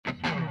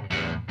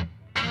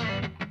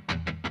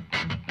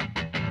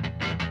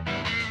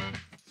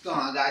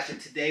going on, guys? So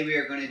today we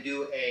are going to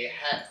do a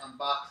hat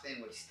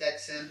unboxing with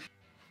Stetson.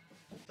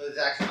 So this is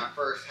actually my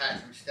first hat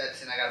from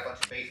Stetson. I got a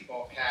bunch of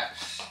baseball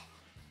caps.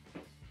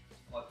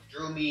 What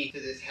drew me to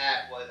this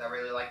hat was I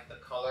really liked the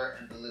color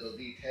and the little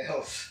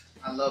details.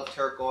 I love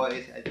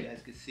turquoise, as you guys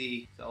can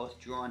see. So I was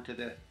drawn to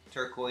the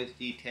turquoise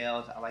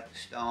details. I like the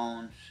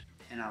stones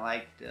and I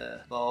like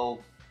the bow.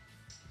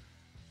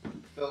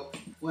 So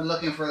when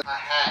looking for a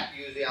hat,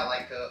 usually I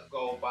like to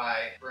go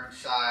by brim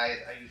size.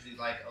 I usually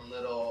like a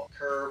little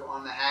curve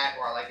on the hat,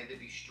 or I like it to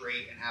be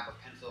straight and have a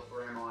pencil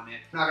brim on it.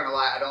 I'm not gonna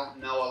lie, I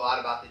don't know a lot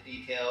about the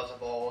details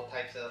of all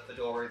types of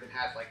fedoras and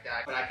hats like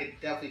that, but I could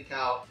definitely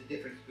tell the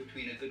difference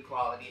between a good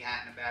quality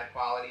hat and a bad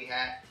quality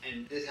hat.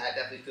 And this hat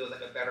definitely feels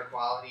like a better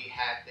quality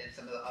hat than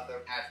some of the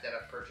other hats that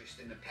I've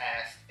purchased in the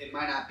past. It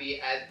might not be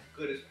as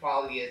good as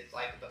quality as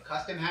like the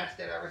custom hats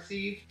that I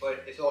received,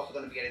 but it's also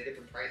gonna be at a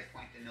different price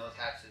point than those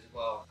hats as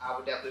well. I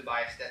would definitely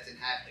buy a Stetson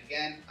hat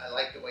again. I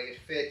like the way it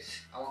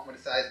fits. I went with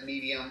a size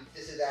medium.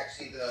 This is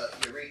actually the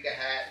Eureka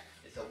hat.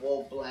 It's a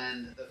wool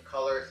blend. The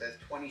color says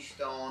 20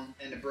 stone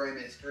and the brim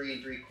is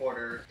 3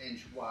 3/4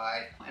 inch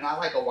wide. And I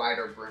like a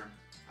wider brim.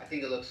 I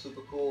think it looks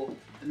super cool.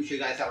 Let me show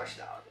you guys how I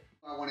styled it.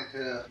 I wanted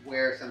to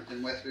wear something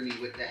westerny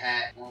with the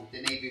hat. I went with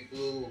the navy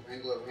blue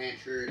Wrangler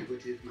rancher,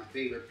 which is my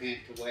favorite pant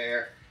to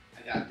wear.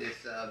 I got this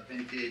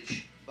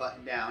vintage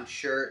button-down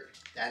shirt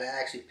that I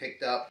actually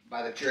picked up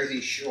by the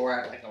Jersey Shore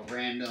at like a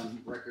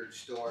random record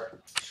store.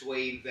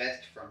 Suede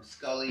vest from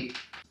Scully.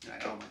 I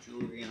got all my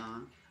jewelry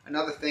on.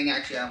 Another thing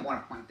actually I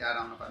want to point out, I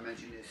don't know if I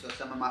mentioned this, so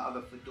some of my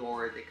other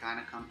fedoras, they kind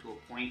of come to a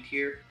point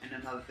here. And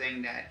another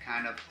thing that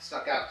kind of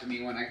stuck out to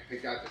me when I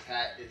picked out this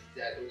hat is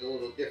that it was a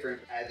little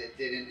different, as it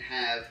didn't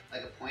have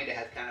like a point. It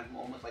has kind of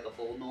almost like a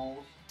bull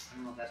nose. I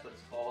don't know if that's what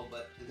it's called,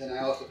 but and then I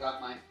also got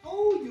my,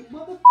 oh you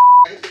mother,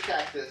 it's a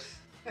cactus.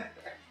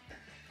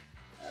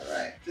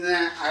 Alright, so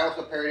then I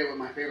also paired it with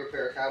my favorite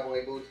pair of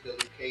cowboy boots, the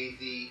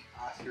Lucchese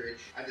Ostrich.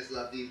 I just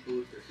love these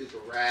boots, they're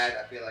super rad.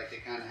 I feel like they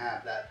kind of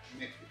have that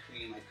mix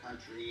between like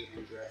country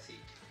and dressy.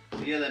 So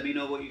yeah, let me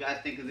know what you guys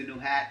think of the new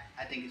hat.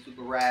 I think it's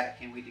super rad. I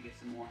can't wait to get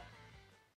some more.